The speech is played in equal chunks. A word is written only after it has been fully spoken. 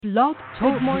Blog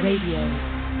Talk Radio.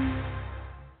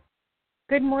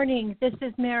 Good morning. This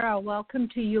is Mara. Welcome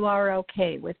to You Are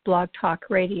Okay with Blog Talk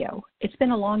Radio. It's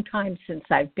been a long time since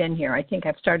I've been here. I think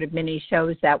I've started many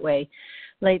shows that way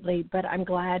lately, but I'm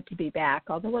glad to be back,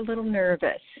 although a little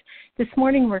nervous. This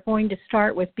morning we're going to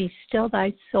start with Be Still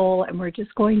Thy Soul, and we're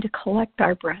just going to collect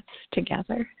our breaths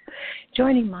together,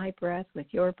 joining my breath with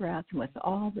your breath and with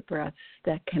all the breaths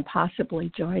that can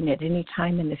possibly join at any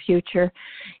time in the future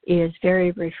is very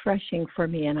refreshing for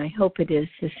me, and I hope it is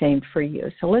the same for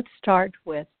you. So let's start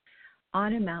with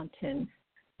on a mountain,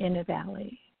 in a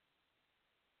valley,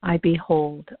 I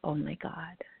behold only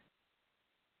God.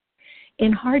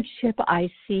 In hardship,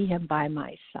 I see him by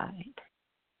my side.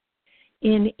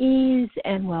 In ease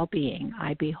and well-being,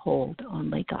 I behold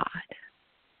only God.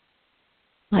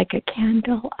 Like a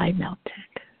candle, I melted.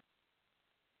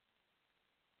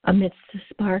 Amidst the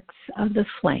sparks of the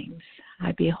flames,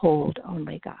 I behold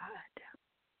only God.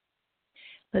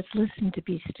 Let's listen to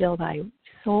Be Still Thy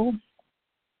Soul.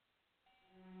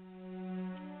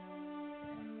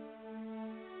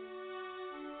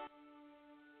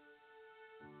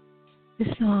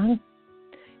 This song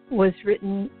was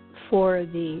written for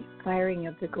the firing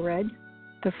of the grid,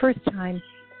 the first time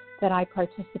that I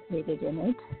participated in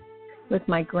it with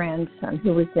my grandson,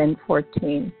 who was then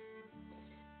 14.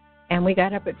 And we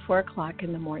got up at 4 o'clock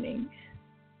in the morning.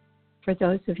 For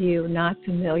those of you not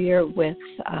familiar with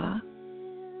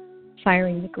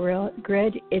firing the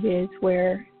grid, it is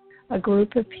where a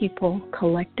group of people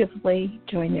collectively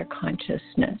join their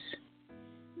consciousness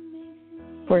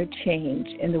for a change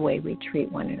in the way we treat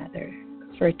one another,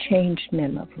 for a changed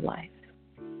nim of life.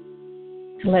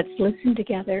 So let's listen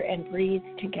together and breathe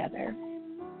together.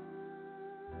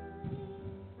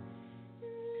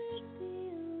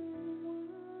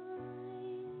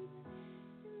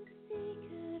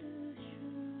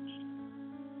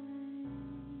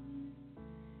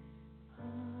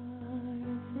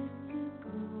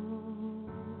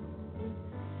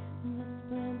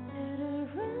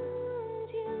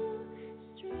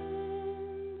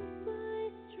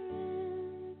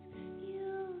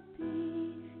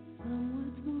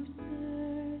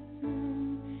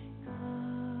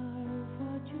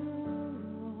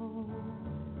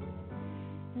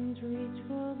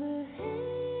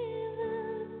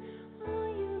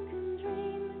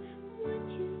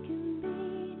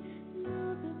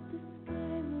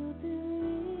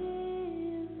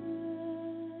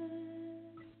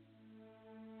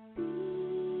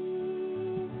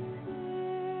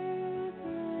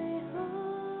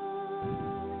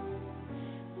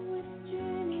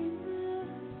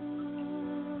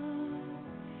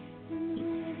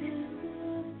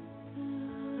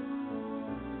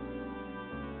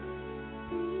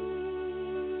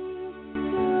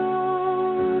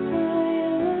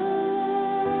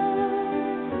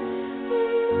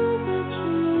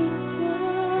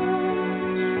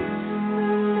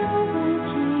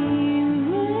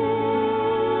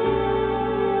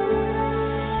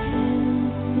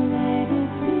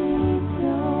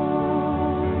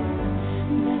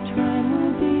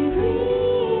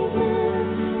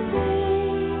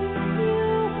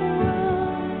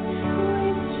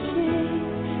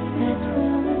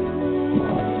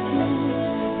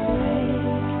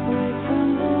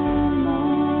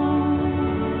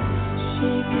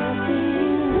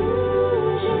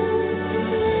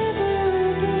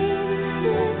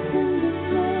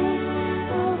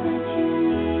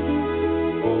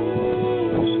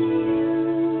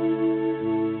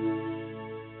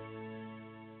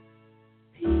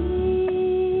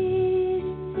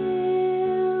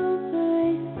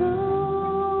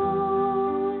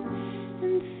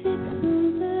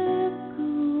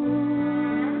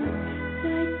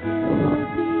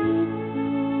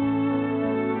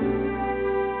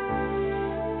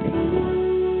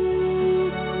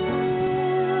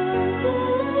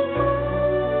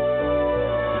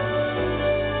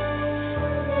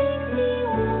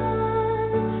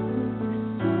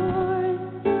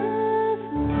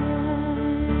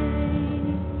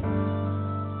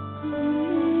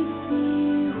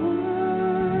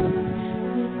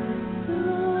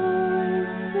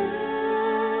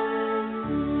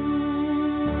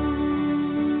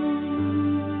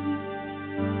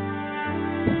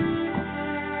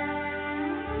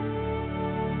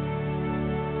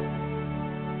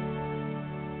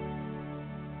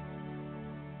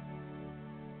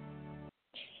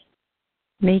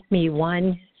 Make me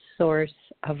one source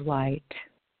of light.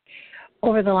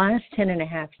 Over the last 10 and a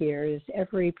half years,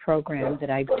 every program that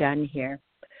I've done here,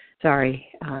 we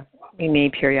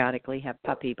may periodically have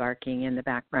puppy barking in the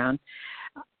background.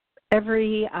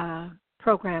 Every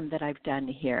program that I've done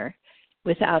here,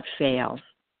 without fail,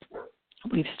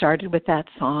 We've started with that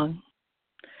song.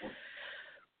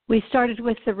 We started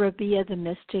with the Rabia the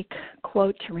Mystic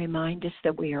quote to remind us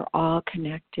that we are all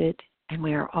connected, and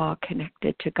we are all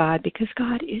connected to God because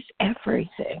God is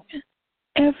everything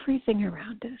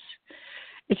around us.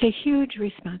 It's a huge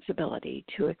responsibility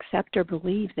to accept or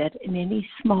believe that in any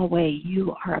small way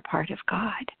you are a part of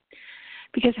God.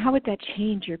 Because how would that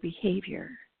change your behavior?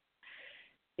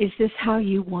 Is this how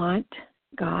you want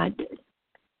God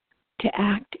to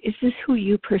act? Is this who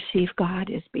you perceive God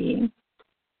as being?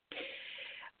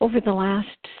 Over the last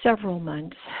several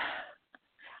months,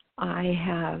 I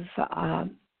have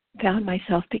found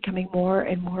myself becoming more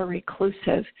and more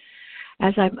reclusive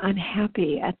as I'm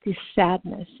unhappy at the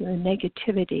sadness and the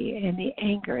negativity and the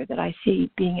anger that I see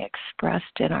being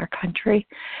expressed in our country.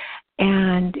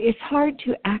 And it's hard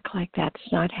to act like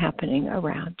that's not happening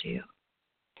around you.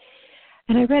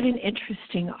 And I read an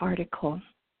interesting article.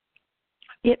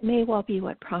 It may well be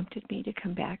what prompted me to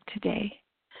come back today.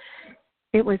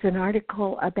 It was an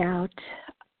article about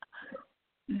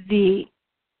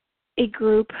a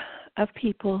group of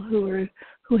people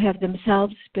who have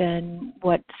themselves been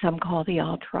what some call the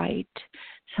alt-right,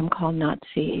 some call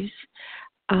Nazis.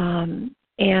 And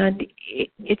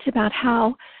it's about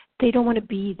how they don't want to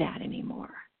be that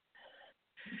anymore.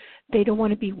 They don't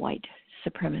want to be white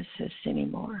supremacists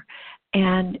anymore.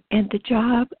 And the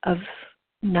job of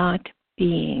not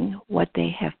being what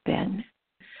they have been.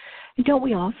 And don't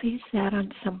we all face that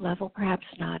on some level? Perhaps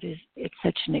not. It's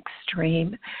such an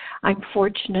extreme. I'm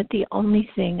fortunate. The only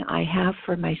thing I have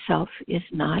for myself is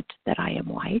not that I am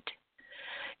white.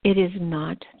 It is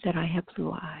not that I have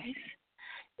blue eyes.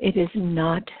 It is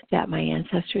not that my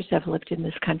ancestors have lived in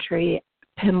this country.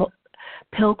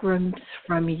 Pilgrims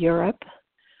from Europe.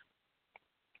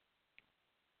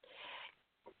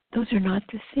 Those are not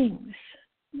the things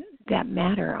that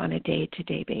matter on a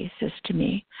day-to-day basis to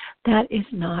me. That is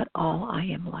not all I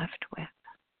am left with.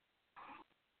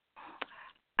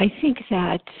 I think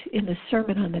that in the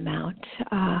Sermon on the Mount,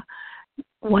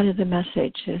 one of the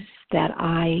messages that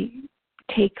I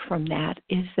take from that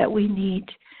is that we need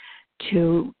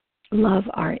to love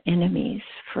our enemies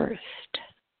first.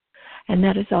 And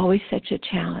that is always such a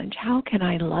challenge. How can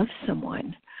I love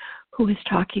someone who is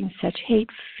talking such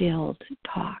hate-filled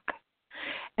talk?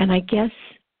 And I guess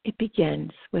it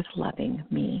begins with loving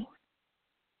me.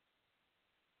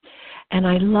 And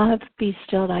I love Be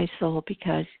Still Thy Soul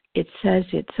because it says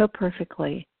it so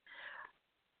perfectly.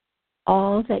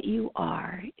 All that you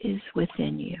are is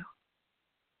within you.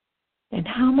 And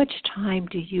how much time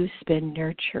do you spend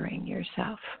nurturing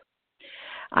yourself?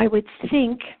 I would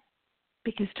think,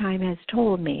 because time has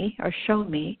told me or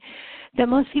shown me, that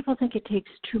most people think it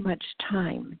takes too much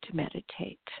time to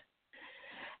meditate.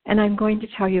 And I'm going to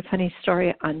tell you a funny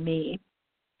story on me.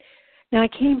 Now, I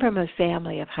came from a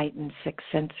family of heightened sixth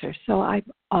sensors, so I've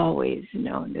always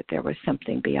known that there was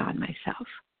something beyond myself.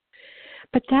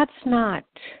 But that's not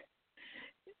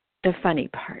the funny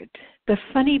part. The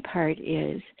funny part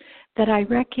is that I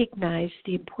recognized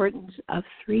the importance of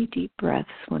 3 deep breaths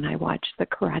when I watched The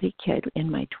Karate Kid in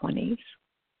my 20s.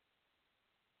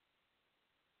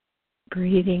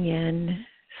 Breathing in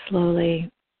slowly.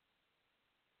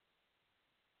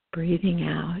 Breathing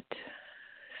out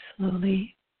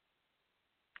slowly,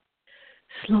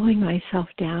 slowing myself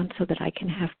down so that I can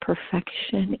have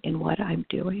perfection in what I'm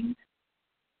doing,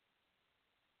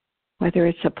 whether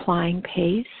it's applying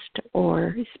paste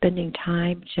or spending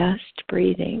time just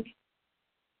breathing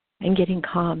and getting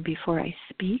calm before I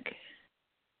speak.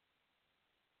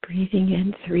 Breathing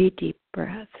in 3 deep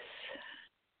breaths.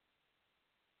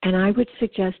 And I would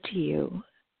suggest to you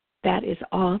that is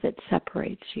all that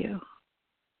separates you.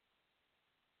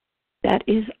 That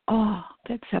is all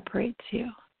that separates you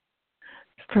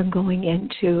from going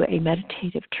into a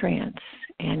meditative trance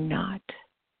and not.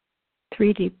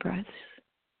 3 deep breaths.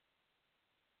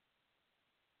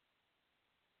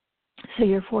 So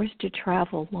you're forced to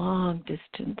travel long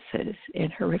distances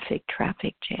in horrific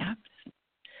traffic jams.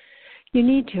 You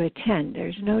need to attend,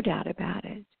 there's no doubt about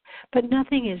it. But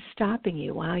nothing is stopping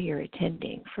you while you're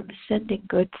attending from sending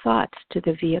good thoughts to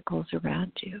the vehicles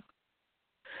around you.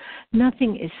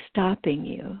 Nothing is stopping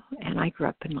you, and I grew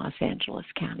up in Los Angeles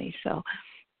County, so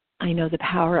I know the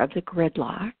power of the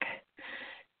gridlock.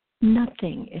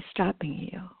 Nothing is stopping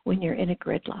you when you're in a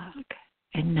gridlock,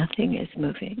 and nothing is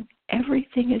moving.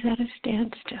 Everything is at a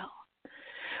standstill.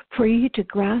 For you to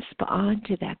grasp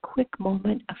onto that quick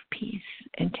moment of peace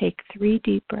and take 3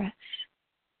 deep breaths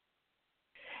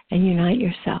and unite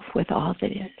yourself with all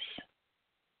that is.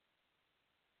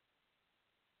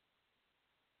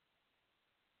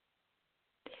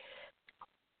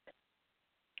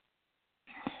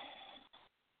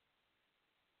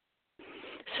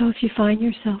 So if you find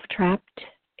yourself trapped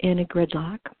in a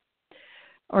gridlock,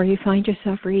 or you find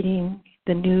yourself reading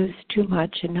the news too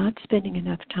much and not spending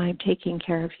enough time taking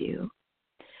care of you,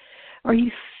 or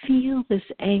you feel this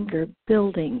anger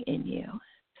building in you,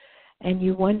 and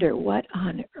you wonder what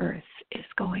on earth is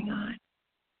going on,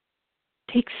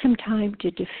 take some time to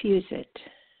diffuse it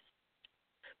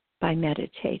by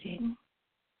meditating.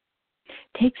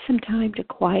 Take some time to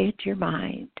quiet your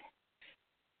mind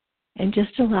and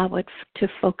just allow it to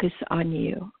focus on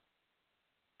you.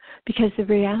 Because the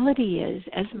reality is,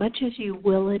 as much as you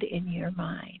will it in your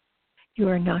mind, you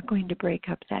are not going to break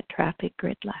up that traffic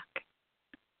gridlock.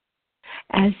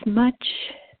 As much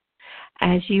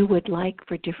as you would like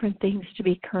for different things to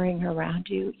be occurring around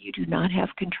you, you do not have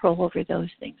control over those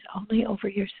things, only over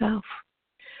yourself.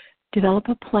 Develop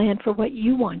a plan for what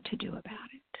you want to do about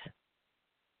it.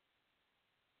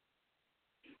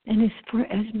 And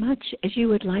as much as you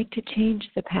would like to change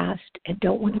the past and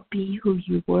don't want to be who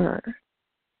you were,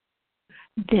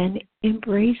 then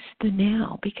embrace the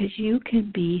now, because you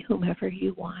can be whomever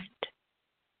you want.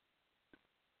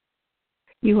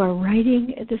 You are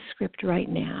writing the script right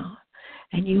now,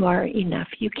 and you are enough.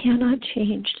 You cannot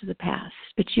change the past,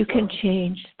 but you can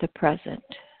change the present.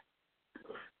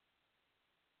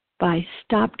 By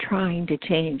stop trying to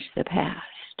change the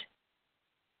past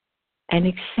and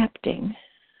accepting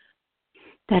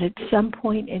that at some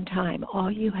point in time, all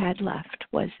you had left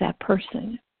was that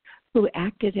person who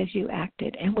acted as you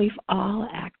acted, and we've all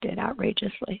acted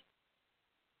outrageously.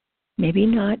 Maybe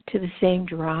not to the same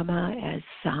drama as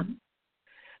some,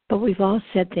 but we've all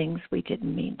said things we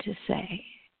didn't mean to say,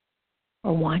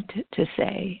 or want to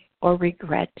say, or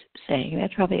regret saying.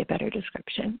 That's probably a better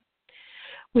description.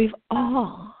 We've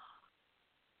all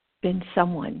been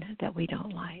someone that we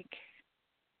don't like,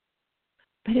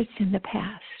 but it's in the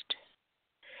past.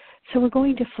 So we're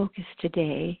going to focus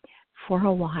today for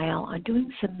a while on doing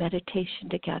some meditation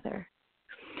together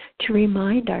to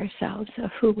remind ourselves of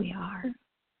who we are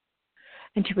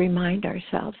and to remind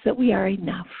ourselves that we are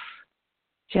enough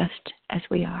just as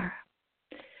we are.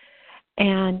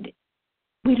 And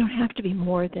we don't have to be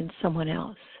more than someone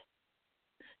else,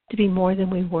 to be more than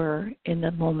we were in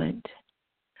the moment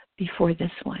before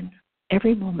this one.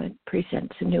 Every moment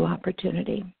presents a new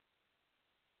opportunity.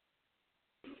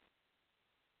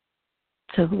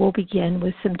 So we'll begin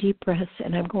with some deep breaths,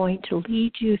 and I'm going to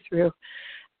lead you through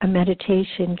a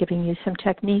meditation, giving you some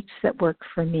techniques that work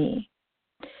for me.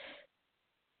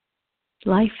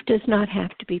 Life does not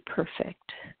have to be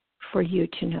perfect for you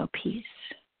to know peace.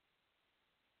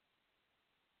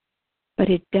 But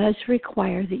it does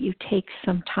require that you take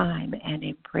some time and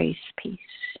embrace peace.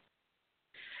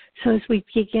 So as we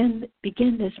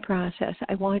begin this process,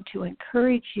 I want to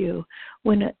encourage you,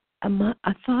 when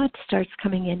a thought starts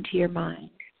coming into your mind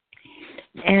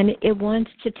and it wants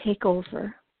to take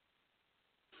over,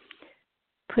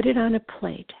 put it on a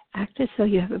plate. Act as though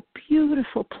you have a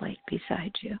beautiful plate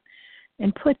beside you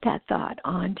and put that thought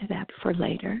onto that for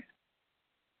later.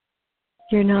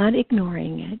 You're not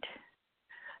ignoring it.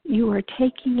 You are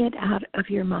taking it out of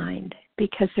your mind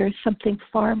because there's something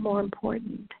far more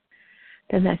important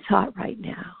than that thought right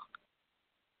now.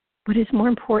 What is more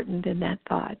important than that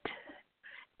thought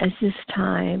is this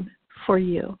time for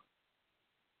you.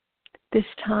 This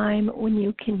time when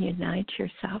you can unite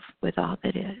yourself with all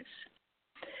that is.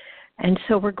 And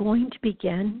so we're going to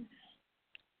begin.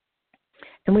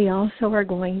 And we also are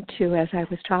going to, as I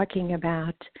was talking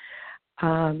about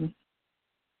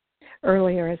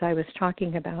earlier, as I was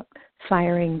talking about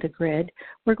firing the grid,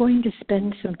 we're going to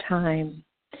spend some time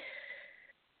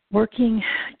working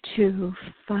to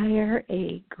fire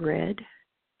a grid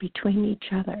between each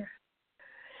other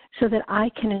so that I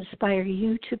can inspire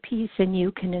you to peace and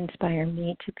you can inspire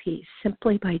me to peace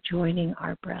simply by joining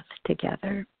our breath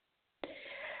together.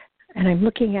 And I'm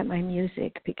looking at my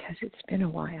music because it's been a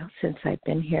while since I've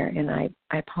been here, and I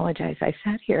apologize. I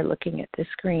sat here looking at the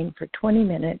screen for 20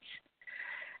 minutes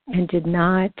and did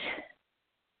not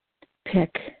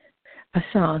pick a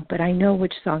song, but I know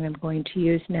which song I'm going to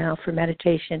use now for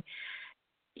meditation.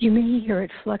 You may hear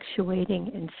it fluctuating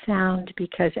in sound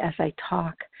because as I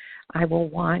talk, I will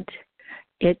want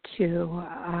it to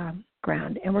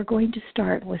ground. And we're going to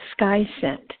start with Sky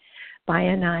Scent by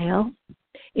Anil.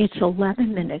 It's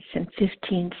 11 minutes and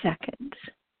 15 seconds.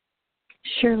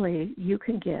 Surely you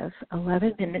can give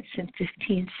 11 minutes and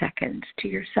 15 seconds to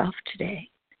yourself today.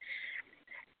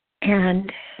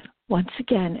 And once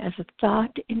again, as a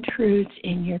thought intrudes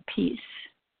in your peace,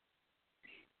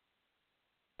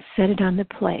 set it on the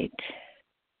plate.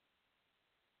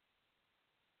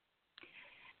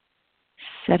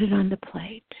 Set it on the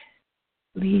plate.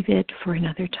 Leave it for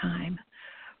another time.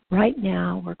 Right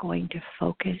now, we're going to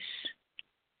focus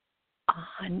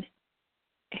on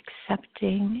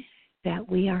accepting that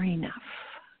we are enough.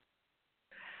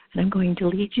 And I'm going to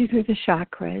lead you through the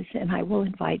chakras, and I will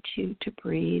invite you to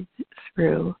breathe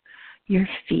through your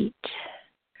feet.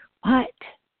 What?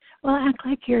 Well, act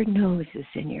like your nose is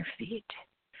in your feet.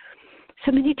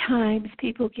 So many times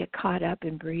people get caught up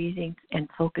in breathing and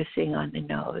focusing on the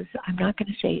nose. I'm not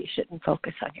going to say you shouldn't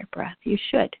focus on your breath. You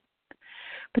should.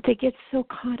 But they get so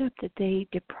caught up that they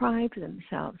deprive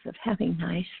themselves of having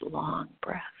nice, long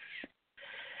breaths.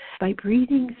 By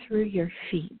breathing through your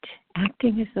feet,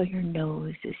 acting as though your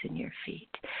nose is in your feet,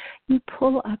 you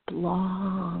pull up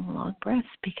long, long breaths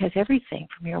because everything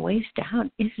from your waist down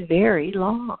is very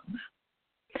long.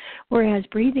 Whereas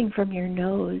breathing from your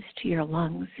nose to your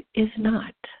lungs is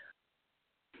not.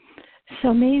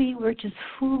 So maybe we're just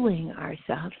fooling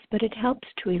ourselves, but it helps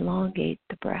to elongate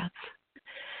the breath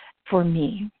for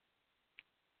me.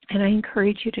 And I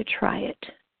encourage you to try it.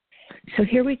 So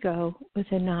here we go with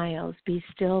the Niles, Be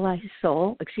Still Thy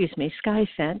Soul, Sky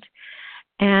Scent.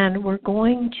 And we're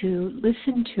going to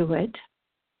listen to it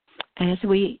as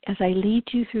I lead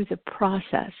you through the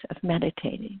process of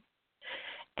meditating.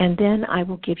 And then I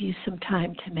will give you some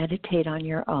time to meditate on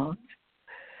your own,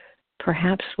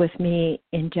 perhaps with me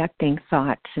injecting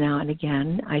thoughts now and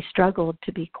again. I struggled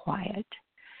to be quiet,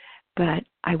 but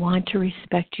I want to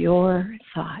respect your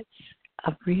thoughts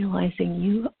of realizing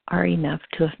you are enough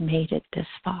to have made it this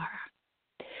far.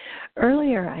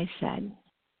 Earlier I said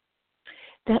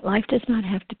that life does not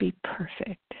have to be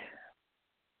perfect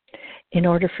in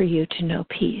order for you to know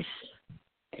peace.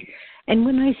 And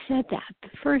when I said that,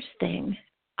 the first thing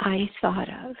I thought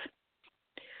of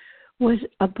was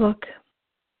a book,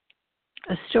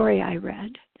 a story I read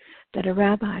that a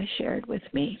rabbi shared with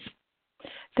me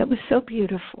that was so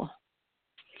beautiful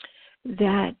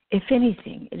that, if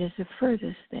anything, it is the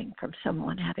furthest thing from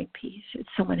someone having peace. It's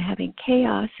someone having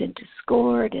chaos and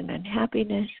discord and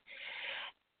unhappiness,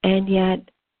 and yet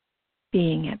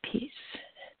being at peace.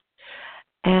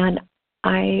 And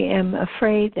I am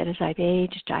afraid that as I've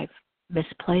aged, I've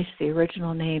misplaced the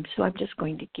original name, so I'm just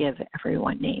going to give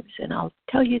everyone names. And I'll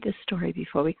tell you this story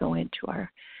before we go into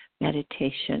our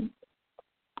meditation.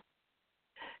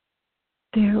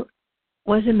 There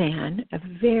was a man, a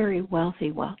very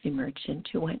wealthy merchant,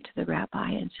 who went to the rabbi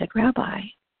and said, Rabbi,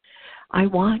 I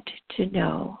want to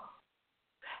know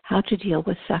how to deal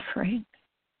with suffering.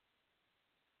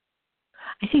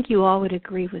 I think you all would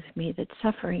agree with me that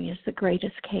suffering is the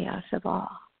greatest chaos of all.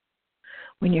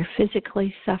 When you're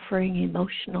physically suffering,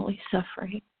 emotionally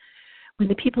suffering, when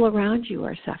the people around you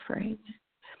are suffering,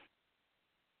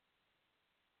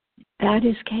 that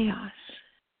is chaos.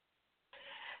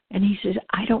 And he says,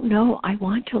 I don't know. I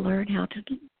want to learn how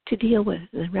to deal with it.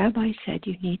 The rabbi said,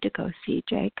 you need to go see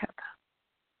Jacob.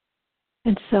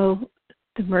 And so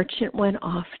the merchant went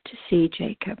off to see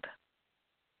Jacob.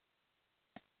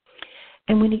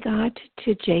 And when he got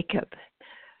to Jacob,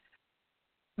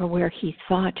 or where he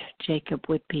thought Jacob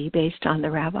would be based on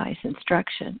the rabbi's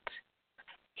instructions,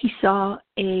 he saw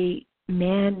a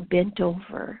man bent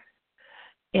over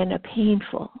in a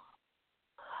painful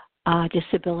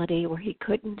disability where he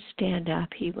couldn't stand up.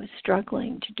 He was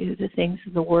struggling to do the things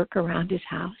of the work around his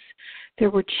house. There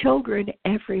were children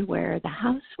everywhere. The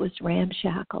house was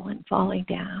ramshackle and falling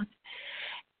down,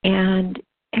 and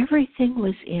everything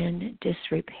was in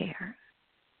disrepair.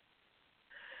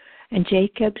 And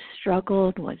Jacob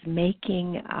struggled, was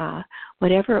making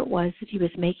whatever it was that he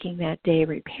was making that day,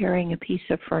 repairing a piece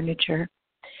of furniture.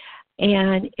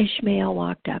 And Ishmael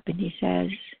walked up and he says,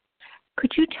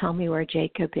 could you tell me where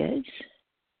Jacob is?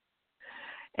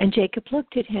 And Jacob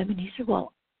looked at him and he said,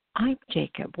 well, I'm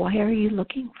Jacob. Why are you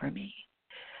looking for me?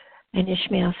 And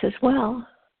Ishmael says, well,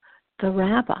 the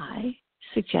rabbi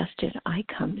suggested I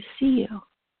come to see you.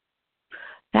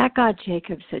 That got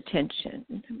Jacob's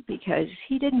attention because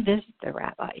he didn't visit the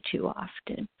rabbi too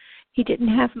often. He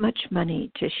didn't have much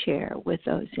money to share with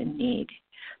those in need,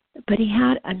 but he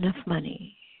had enough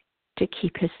money to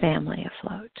keep his family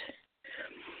afloat.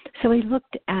 So he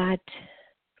looked at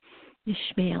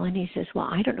Ishmael and he says, well,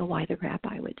 I don't know why the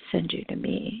rabbi would send you to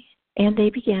me. And they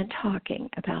began talking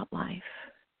about life.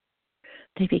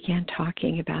 They began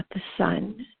talking about the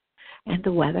sun and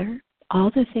the weather,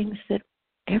 all the things that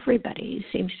everybody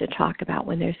seems to talk about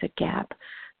when there's a gap.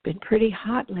 Been pretty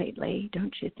hot lately,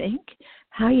 don't you think?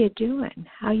 How you doing?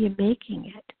 How you making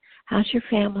it? How's your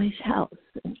family's health?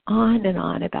 And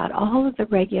on about all of the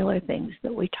regular things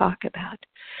that we talk about.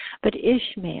 But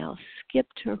Ishmael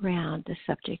skipped around the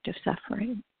subject of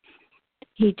suffering.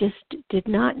 He just did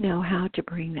not know how to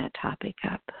bring that topic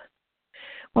up.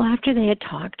 Well, after they had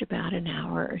talked about an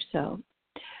hour or so,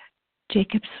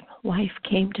 Jacob's wife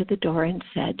came to the door and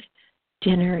said,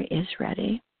 "Dinner is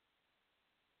ready.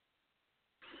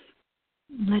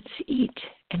 Let's eat."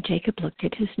 And Jacob looked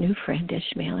at his new friend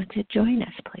Ishmael and said, "Join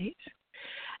us, please."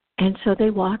 And so they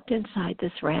walked inside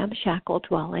this ramshackle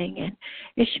dwelling, and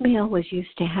Ishmael was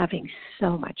used to having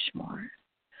so much more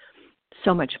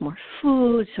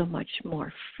food, so much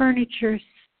more furniture,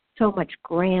 so much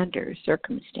grander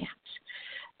circumstance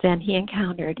than he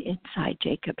encountered inside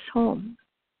Jacob's home.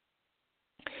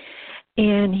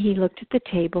 And he looked at the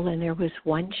table, and there was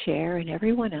one chair, and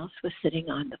everyone else was sitting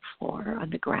on the floor, on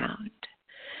the ground.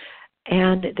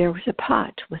 And there was a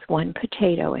pot with one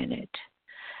potato in it,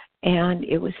 and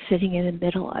it was sitting in the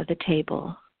middle of the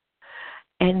table.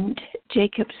 And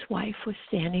Jacob's wife was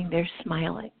standing there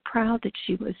smiling, proud that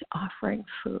she was offering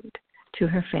food to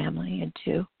her family and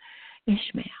to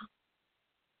Ishmael.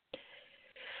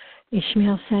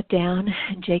 Ishmael sat down,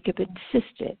 and Jacob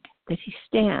insisted that he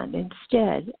stand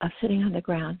instead of sitting on the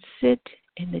ground, sit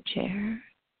in the chair.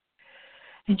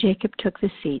 And Jacob took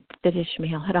the seat that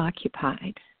Ishmael had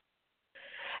occupied.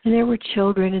 And there were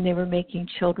children, and they were making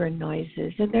children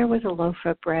noises, and there was a loaf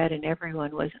of bread, and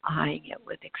everyone was eyeing it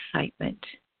with excitement.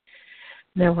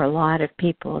 There were a lot of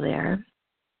people there.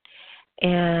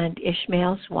 And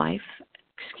Jacob's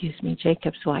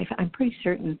wife, I'm pretty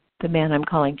certain the man I'm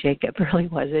calling Jacob really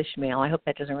was Ishmael. I hope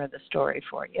that doesn't ruin the story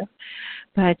for you.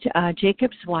 But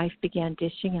Jacob's wife began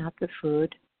dishing out the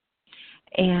food,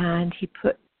 and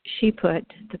she put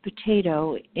the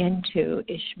potato into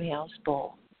Ishmael's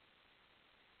bowl.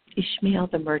 Ishmael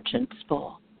the merchant's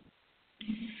bowl.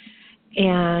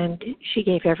 And she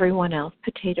gave everyone else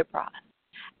potato broth.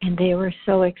 And they were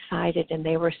so excited, and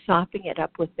they were sopping it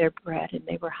up with their bread, and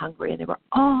they were hungry, and there were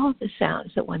all the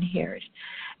sounds that one hears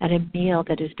at a meal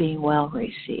that is being well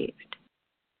received.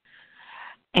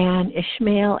 And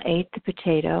Ishmael ate the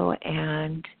potato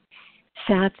and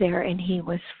sat there, and he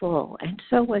was full, and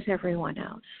so was everyone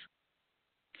else.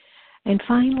 And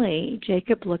finally,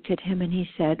 Jacob looked at him and he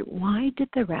said, "Why did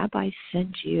the rabbi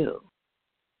send you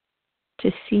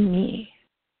to see me?"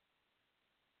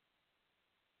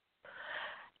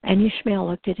 And Ishmael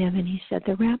looked at him and he said,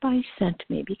 "The rabbi sent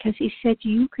me because he said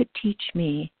you could teach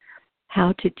me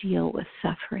how to deal with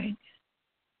suffering."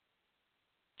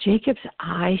 Jacob's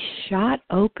eyes shot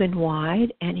open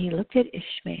wide, and he looked at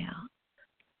Ishmael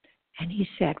and he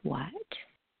said, "What?"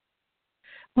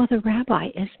 "Well, the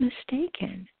rabbi is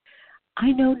mistaken.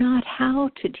 I know not how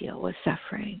to deal with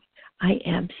suffering. I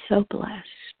am so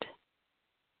blessed.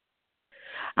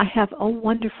 I have a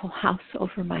wonderful house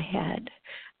over my head,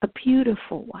 a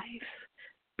beautiful wife,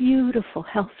 beautiful,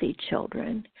 healthy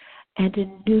children, and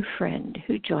a new friend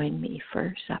who joined me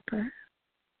for supper.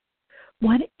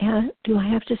 What do I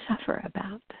have to suffer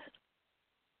about?"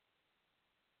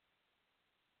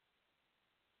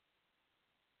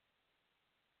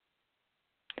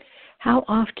 How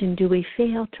often do we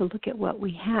fail to look at what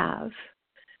we have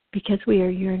because we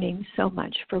are yearning so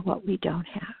much for what we don't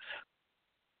have?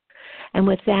 And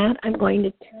with that, I'm going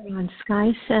to turn on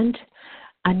Sky Scent,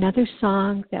 another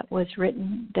song that was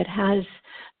written that has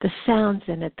the sounds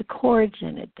in it, the chords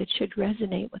in it that should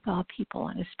resonate with all people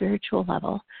on a spiritual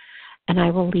level. And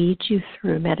I will lead you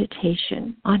through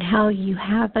meditation on how you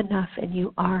have enough and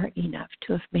you are enough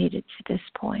to have made it to this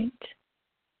point.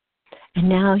 And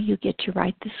now you get to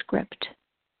write the script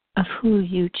of who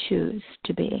you choose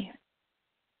to be.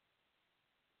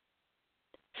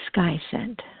 Sky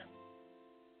Scent.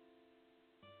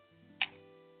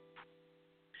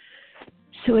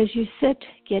 So as you sit,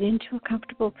 get into a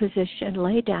comfortable position,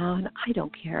 lay down. I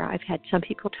don't care. I've had some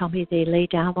people tell me they lay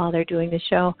down while they're doing the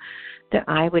show, that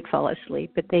I would fall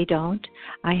asleep, but they don't.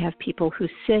 I have people who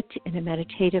sit in a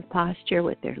meditative posture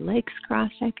with their legs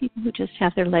crossed. I have people who just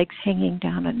have their legs hanging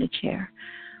down on a chair.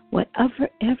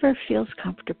 Whatever feels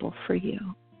comfortable for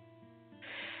you.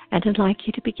 And I'd like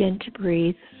you to begin to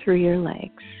breathe through your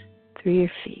legs, through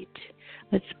your feet.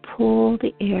 Let's pull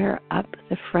the air up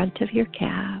the front of your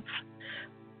calf,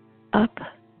 up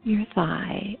your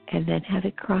thigh, and then have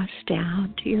it cross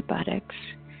down to your buttocks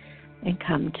and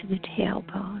come to the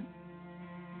tailbone.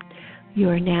 You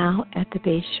are now at the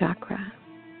base chakra.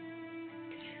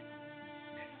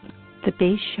 The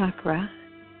base chakra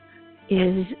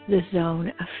is the zone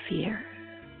of fear.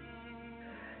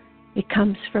 It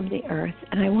comes from the earth,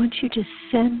 and I want you to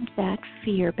send that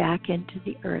fear back into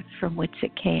the earth from which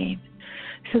it came,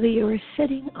 so that you are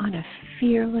sitting on a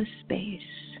fearless base.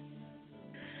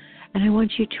 And I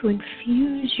want you to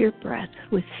infuse your breath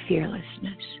with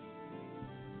fearlessness.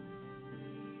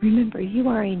 Remember, you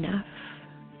are enough.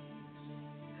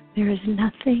 There is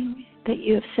nothing that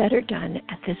you have said or done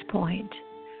at this point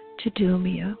to doom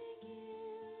you.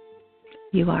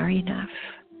 You are enough.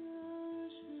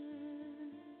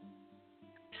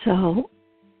 So,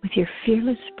 with your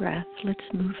fearless breath, let's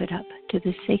move it up to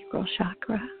the sacral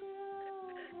chakra,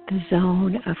 the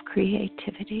zone of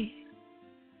creativity.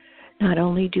 Not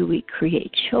only do we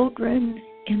create children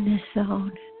in this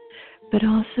zone, but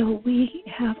also we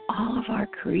have all of our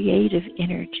creative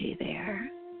energy there.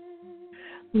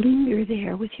 Linger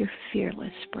there with your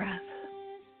fearless breath.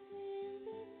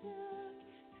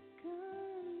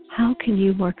 How can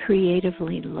you more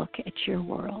creatively look at your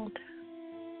world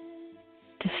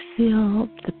to feel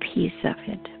the peace of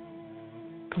it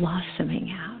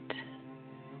blossoming out,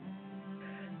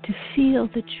 to feel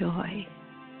the joy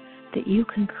that you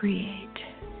can create,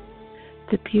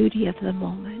 the beauty of the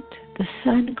moment, the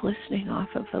sun glistening off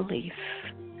of a leaf,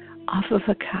 off of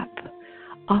a cup,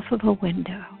 off of a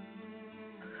window?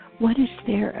 What is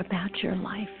there about your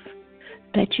life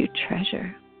that you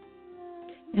treasure?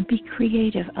 And be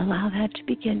creative. Allow that to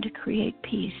begin to create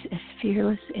peace as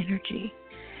fearless energy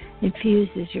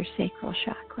infuses your sacral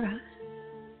chakra.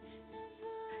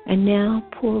 And now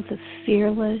pull the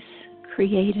fearless,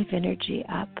 creative energy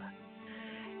up.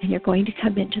 And you're going to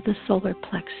come into the solar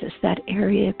plexus, that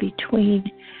area between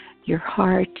your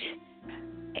heart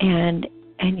and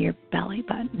your belly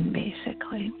button,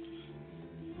 basically.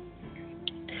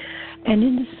 And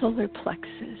in the solar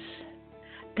plexus,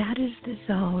 that is the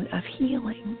zone of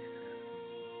healing.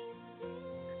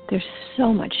 There's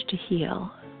so much to heal,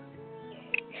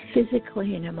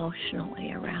 physically and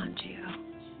emotionally around you.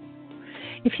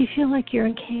 If you feel like you're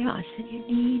in chaos and you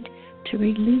need to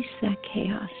release that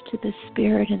chaos to the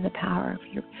spirit and the power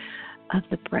of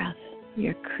the breath,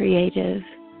 your creative,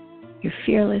 your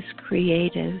fearless,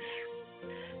 creative,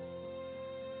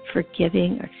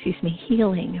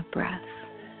 healing breath.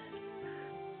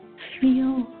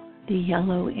 Feel the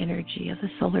yellow energy of the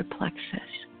solar plexus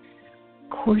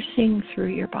coursing through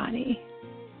your body.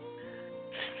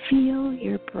 Feel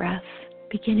your breath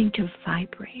beginning to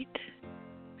vibrate,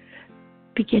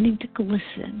 beginning to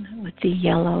glisten with the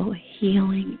yellow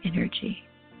healing energy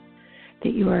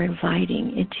that you are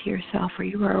inviting into yourself, or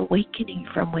you are awakening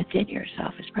from within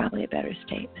yourself is probably a better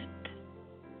statement.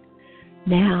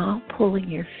 Now, pulling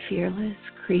your fearless,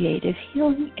 creative,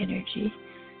 healing energy,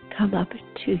 come up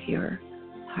to your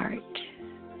heart.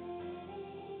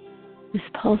 This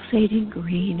pulsating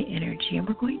green energy, and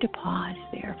we're going to pause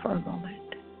there for a moment.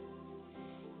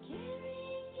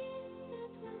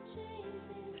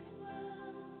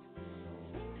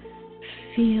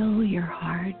 Feel your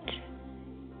heart,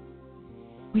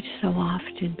 which so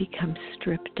often becomes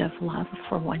stripped of love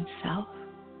for oneself.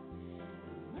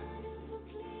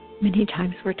 Many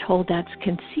times we're told that's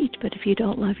conceit, but if you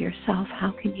don't love yourself,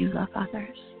 how can you love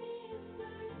others?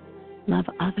 Love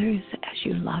others as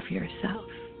you love yourself.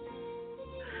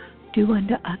 Do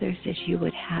unto others as you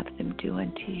would have them do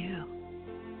unto you.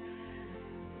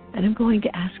 And I'm going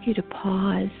to ask you to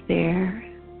pause there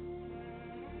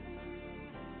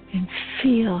and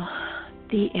feel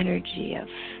the energy of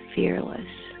fearless,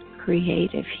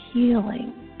 creative,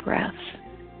 healing breath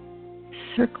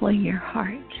circling your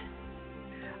heart,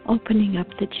 opening up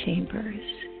the chambers.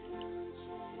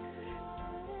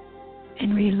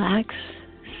 And relax,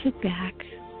 sit back,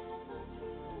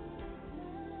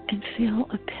 and feel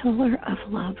a pillar of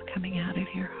love coming out of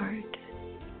your heart.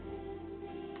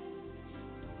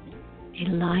 A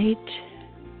light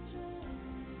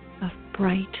of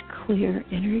bright, clear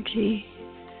energy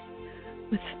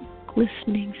with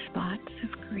glistening spots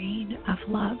of green of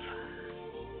love.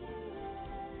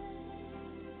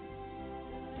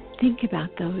 Think about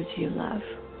those you love.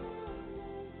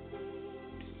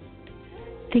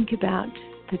 Think about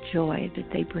the joy that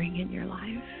they bring in your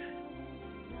life.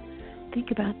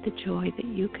 Think about the joy that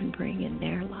you can bring in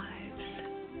their lives.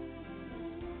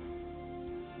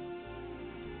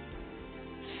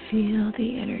 Feel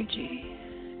the energy.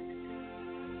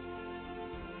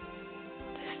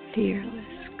 This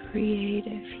fearless,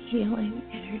 creative, healing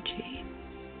energy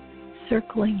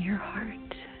circling your heart.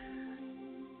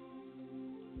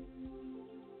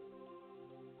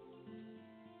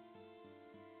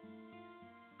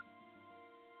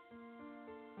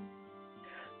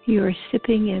 You are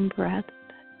sipping in breath,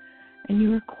 and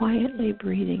you are quietly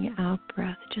breathing out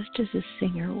breath, just as a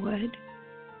singer would.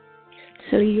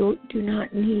 So you do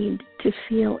not need to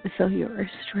feel as though you are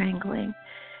strangling.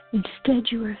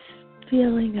 Instead, you are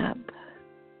filling up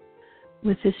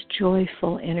with this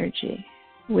joyful energy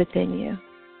within you.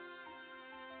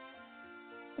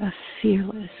 A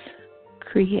fearless,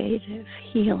 creative,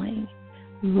 healing,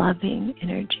 loving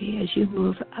energy as you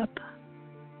move up.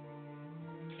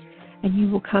 And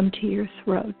you will come to your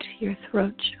throat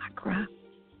chakra.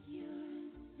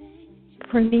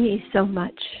 For me, so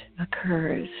much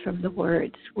occurs from the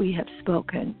words we have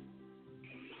spoken.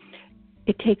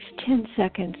 It takes 10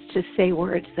 seconds to say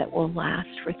words that will last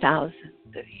for thousands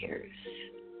of years,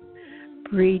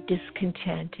 breed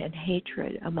discontent and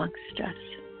hatred amongst us.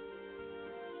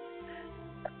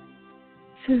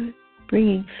 So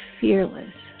bringing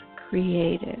fearless,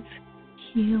 creative,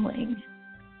 healing,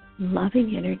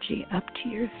 loving energy up to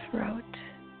your throat.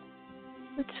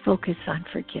 Let's focus on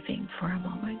forgiving for a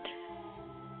moment.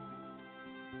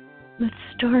 Let's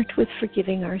start with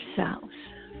forgiving ourselves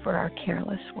for our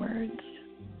careless words,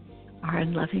 our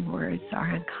unloving words,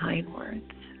 our unkind words.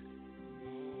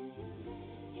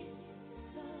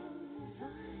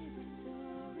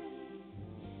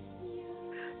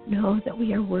 Know that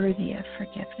we are worthy of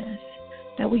forgiveness,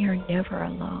 that we are never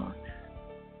alone.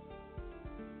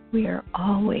 We are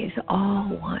always all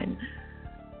one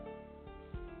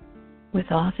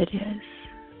with all that is,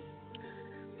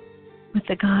 with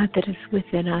the God that is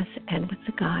within us and with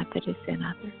the God that is in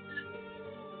others.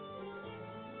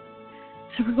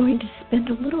 So we're going to spend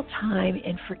a little time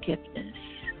in forgiveness.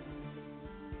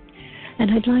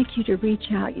 And I'd like you to reach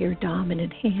out your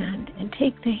dominant hand and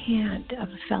take the hand of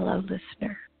a fellow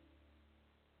listener.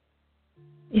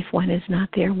 If one is not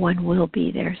there, one will be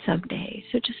there someday.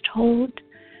 So just hold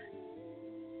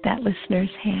that listener's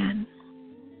hand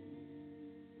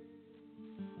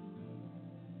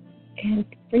and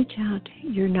reach out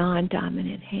your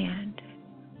non-dominant hand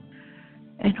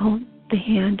and hold the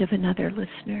hand of another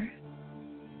listener.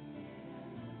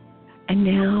 And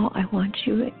now I want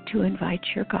you to invite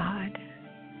your God,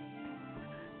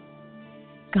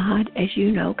 as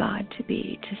you know God to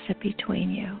be, to sit between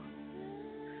you,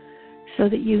 so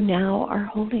that you now are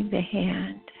holding the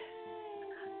hand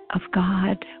of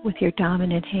God with your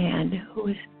dominant hand, who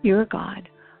is your God,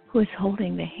 who is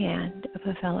holding the hand of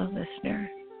a fellow listener,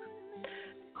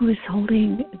 who is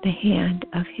holding the hand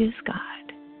of his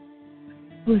God,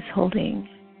 who is holding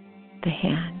the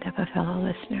hand of a fellow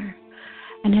listener.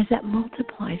 And as that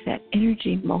multiplies, that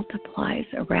energy multiplies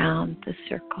around the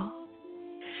circle.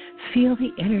 Feel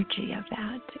the energy of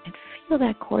that and feel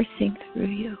that coursing through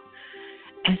you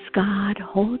as God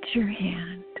holds your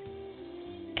hand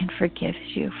and forgives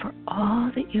you for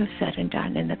all that you have said and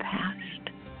done in the past.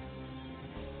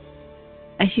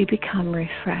 As you become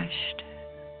refreshed,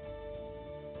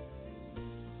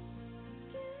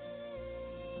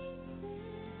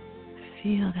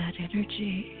 feel that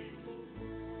energy.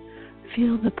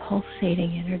 Feel the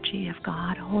pulsating energy of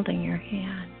God holding your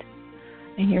hand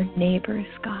and your neighbor's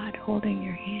God holding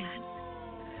your hand.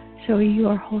 So you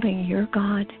are holding your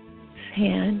God's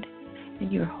hand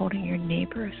and you are holding your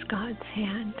neighbor's God's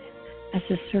hand as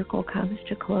the circle comes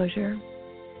to closure.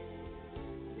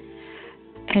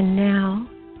 And now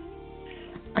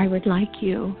I would like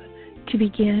you to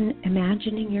begin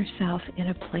imagining yourself in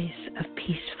a place of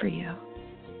peace for you.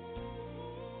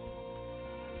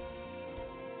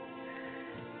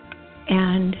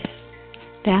 And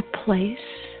that place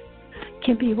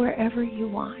can be wherever you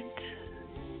want.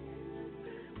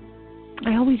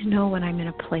 I always know when I'm in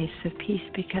a place of peace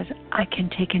because I can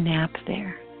take a nap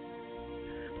there,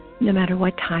 no matter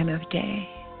what time of day.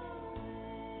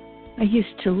 I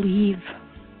used to leave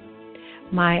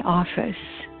my office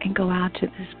and go out to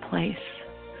this place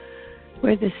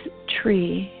where this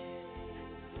tree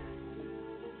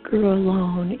grew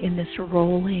alone in this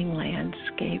rolling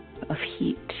landscape of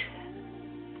heat.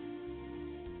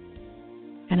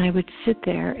 And I would sit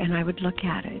there and I would look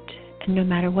at it. And no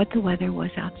matter what the weather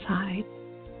was outside,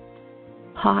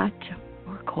 hot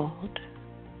or cold,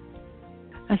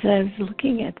 as I was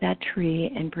looking at that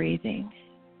tree and breathing,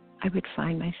 I would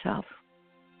find myself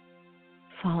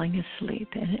falling asleep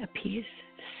and at peace,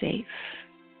 safe.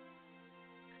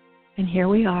 And here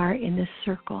we are in this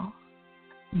circle.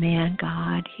 Man,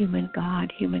 God, human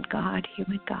God, human God,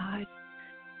 human God.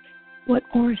 What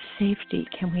more safety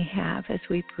can we have as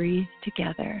we breathe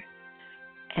together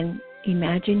and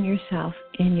imagine yourself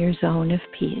in your zone of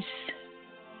peace?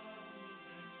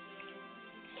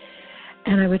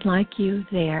 And I would like you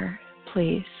there,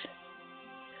 please,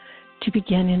 to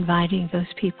begin inviting those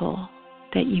people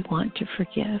that you want to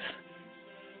forgive,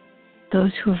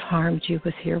 those who have harmed you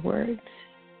with your words.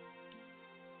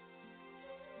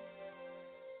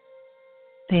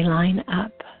 They line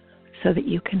up so that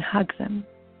you can hug them.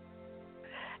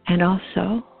 And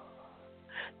also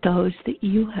those that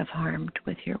you have harmed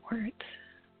with your words.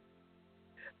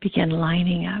 Begin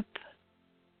lining up.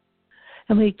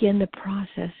 And we begin the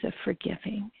process of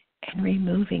forgiving and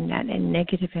removing that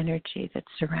negative energy that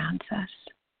surrounds us.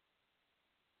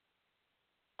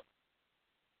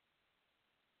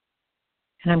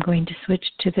 And I'm going to switch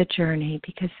to the journey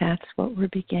because that's what we're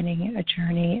beginning, a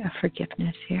journey of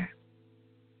forgiveness here.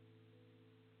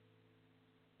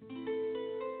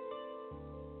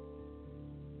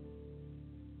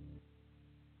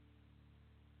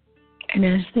 And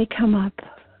as they come up,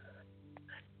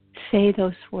 say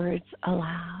those words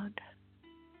aloud.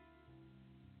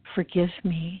 Forgive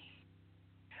me,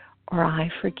 or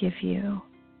I forgive you,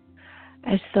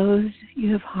 as those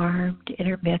you have harmed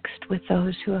intermixed with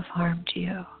those who have harmed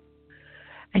you.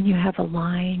 And you have a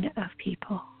line of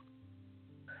people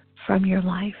from your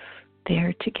life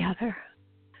there together.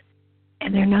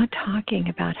 And they're not talking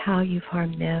about how you've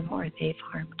harmed them or they've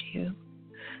harmed you.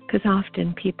 Because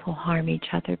often people harm each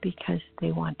other because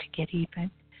they want to get even.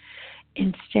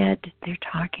 Instead, they're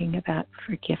talking about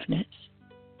forgiveness.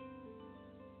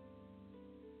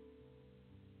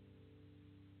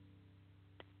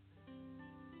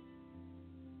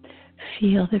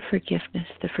 Feel the forgiveness,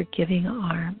 the forgiving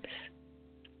arms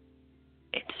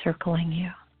encircling you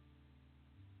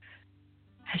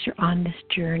as you're on this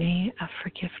journey of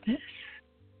forgiveness,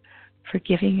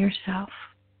 forgiving yourself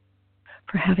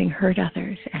for having hurt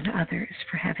others and others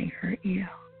for having hurt you.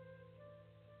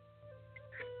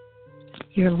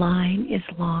 Your line is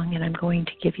long, and I'm going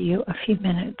to give you a few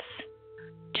minutes,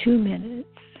 2 minutes,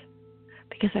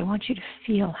 because I want you to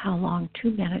feel how long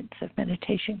 2 minutes of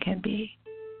meditation can be.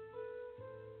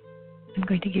 I'm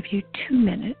going to give you 2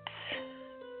 minutes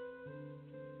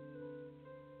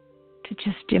to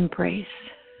just embrace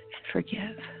and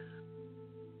forgive.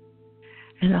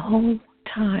 And the whole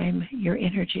time, your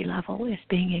energy level is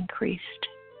being increased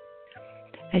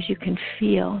as you can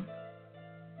feel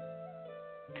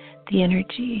the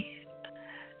energy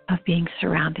of being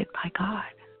surrounded by God.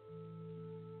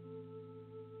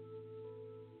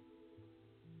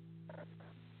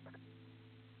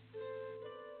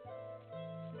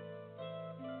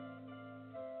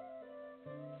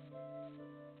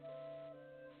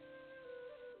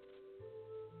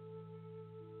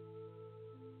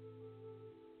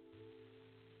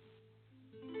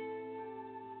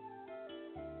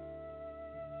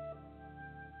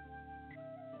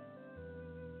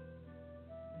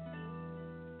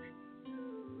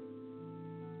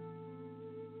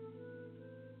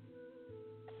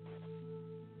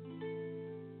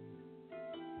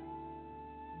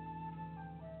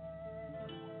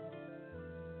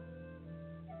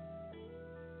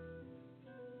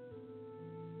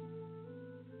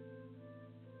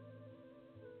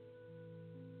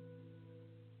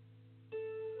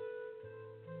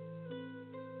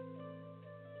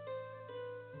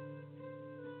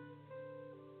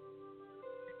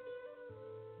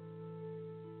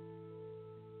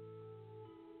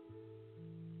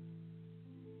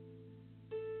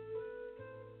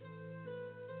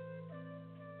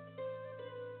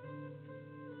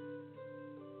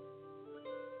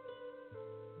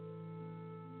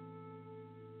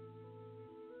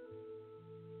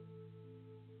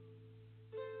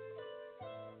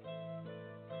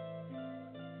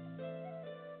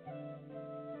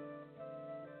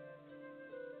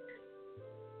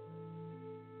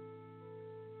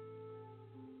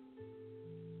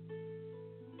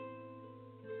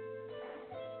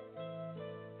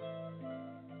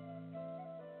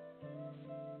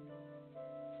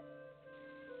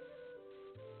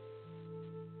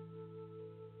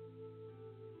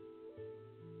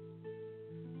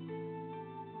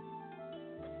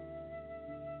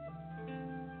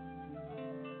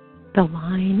 The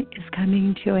line is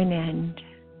coming to an end,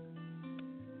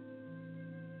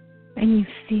 and you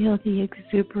feel the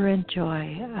exuberant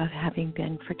joy of having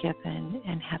been forgiven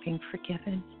and having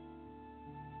forgiven.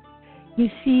 You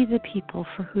see the people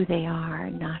for who they are,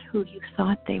 not who you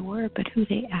thought they were, but who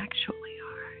they actually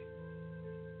are.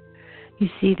 You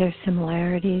see their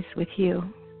similarities with you,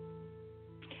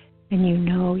 and you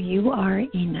know you are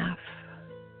enough.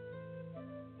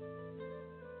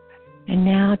 And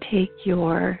now take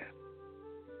your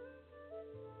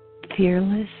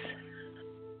fearless,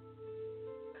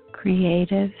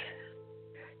 creative,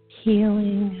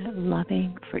 healing,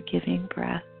 loving, forgiving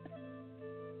breath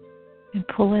and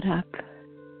pull it up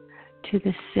to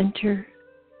the center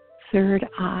third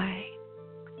eye,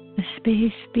 the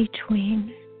space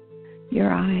between your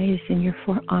eyes and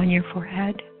on your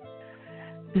forehead,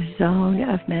 the zone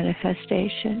of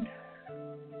manifestation.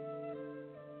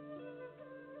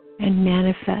 And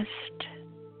manifest.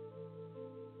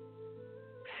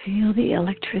 Feel the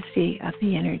electricity of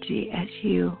the energy as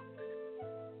you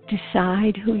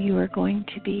decide who you are going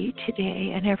to be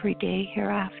today and every day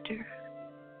hereafter.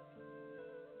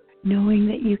 Knowing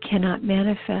that you cannot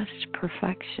manifest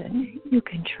perfection, you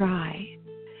can try,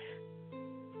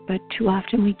 but too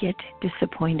often we get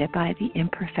disappointed by the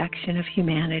imperfection of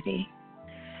humanity.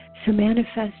 So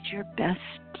manifest your best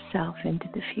self into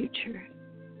the future.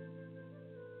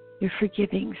 Your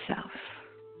forgiving self,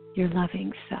 your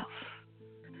loving self,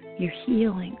 your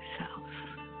healing self,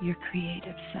 your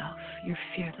creative self, your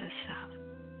fearless self.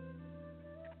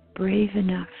 Brave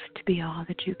enough to be all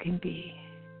that you can be.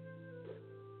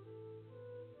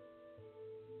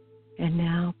 And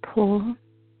now pull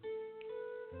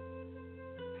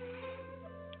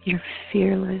your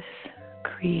fearless,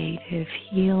 creative,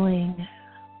 healing,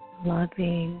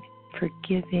 loving,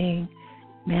 forgiving,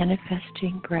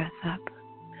 manifesting breath up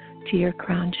to your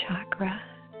crown chakra.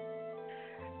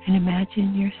 And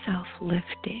imagine yourself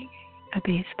lifting a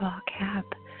baseball cap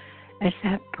as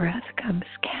that breath comes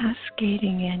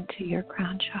cascading into your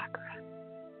crown chakra.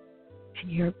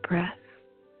 And your breath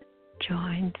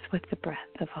joins with the breath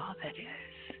of all that is.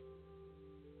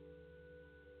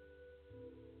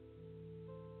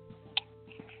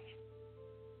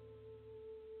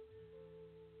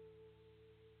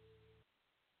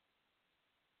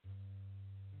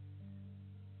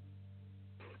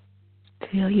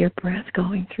 Feel your breath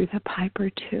going through the Piper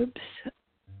tubes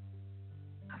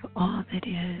of all that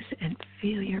is, and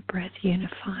feel your breath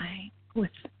unifying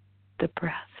with the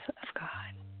breath of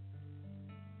God.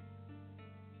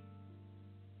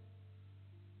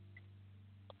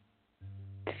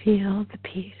 Feel the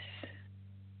peace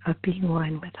of being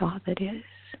one with all that is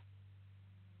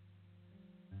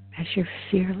as your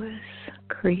fearless,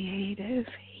 creative,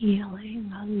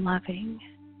 healing, loving,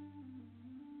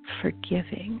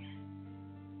 forgiving,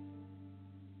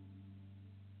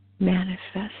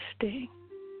 manifesting,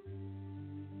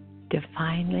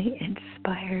 divinely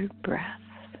inspired breath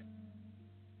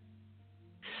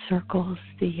circles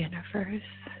the universe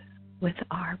with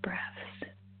our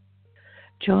breaths,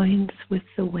 joins with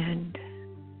the wind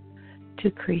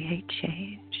to create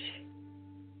change.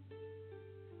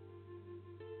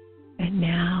 And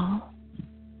now,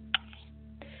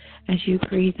 as you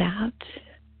breathe out,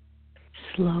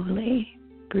 slowly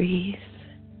breathe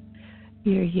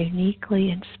your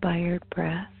uniquely inspired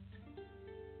breath.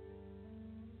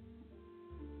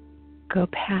 Go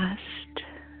past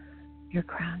your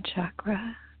crown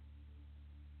chakra,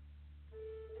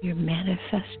 your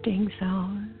manifesting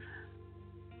zone.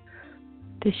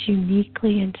 This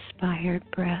uniquely inspired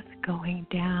breath going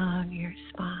down your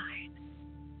spine,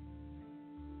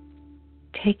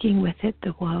 taking with it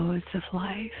the woes of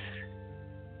life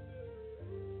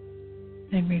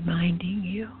and reminding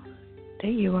you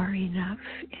that you are enough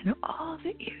in all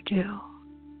that you do.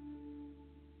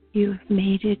 You have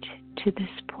made it to this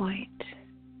point.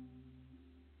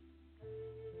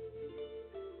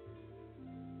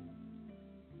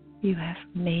 You have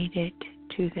made it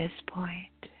to this point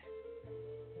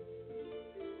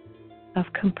of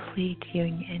complete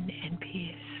union and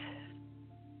peace.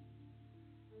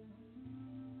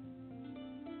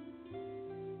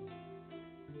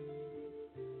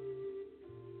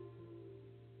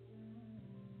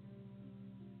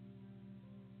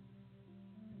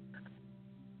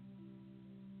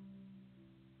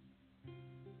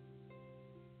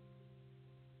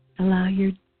 Allow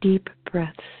your deep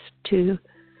breaths to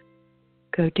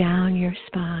go down your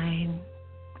spine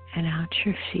and out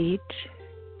your feet,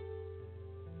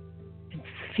 and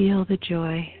feel the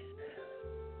joy.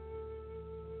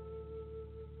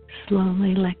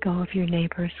 Slowly let go of your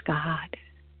neighbor's God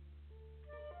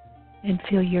and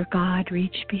feel your God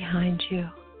reach behind you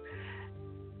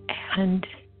and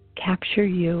capture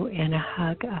you in a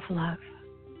hug of love.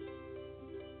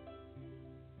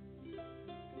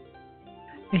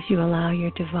 As you allow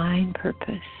your divine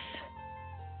purpose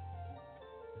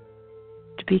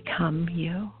to become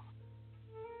you.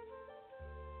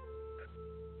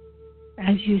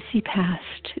 As you see past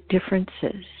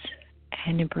differences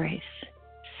and embrace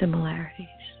similarities.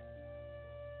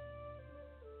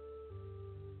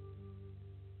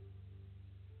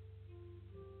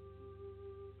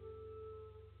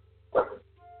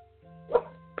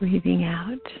 Breathing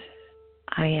out,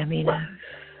 I am enough.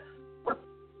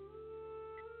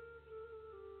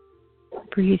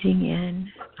 Breathing in,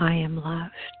 I am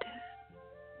loved.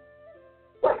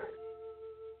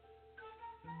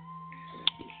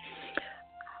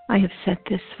 I have set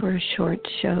this for a short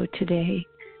show today.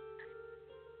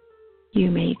 You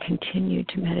may continue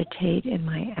to meditate in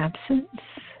my absence,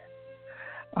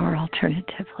 or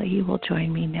alternatively, you will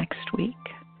join me next week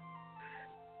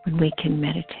when we can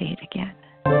meditate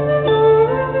again.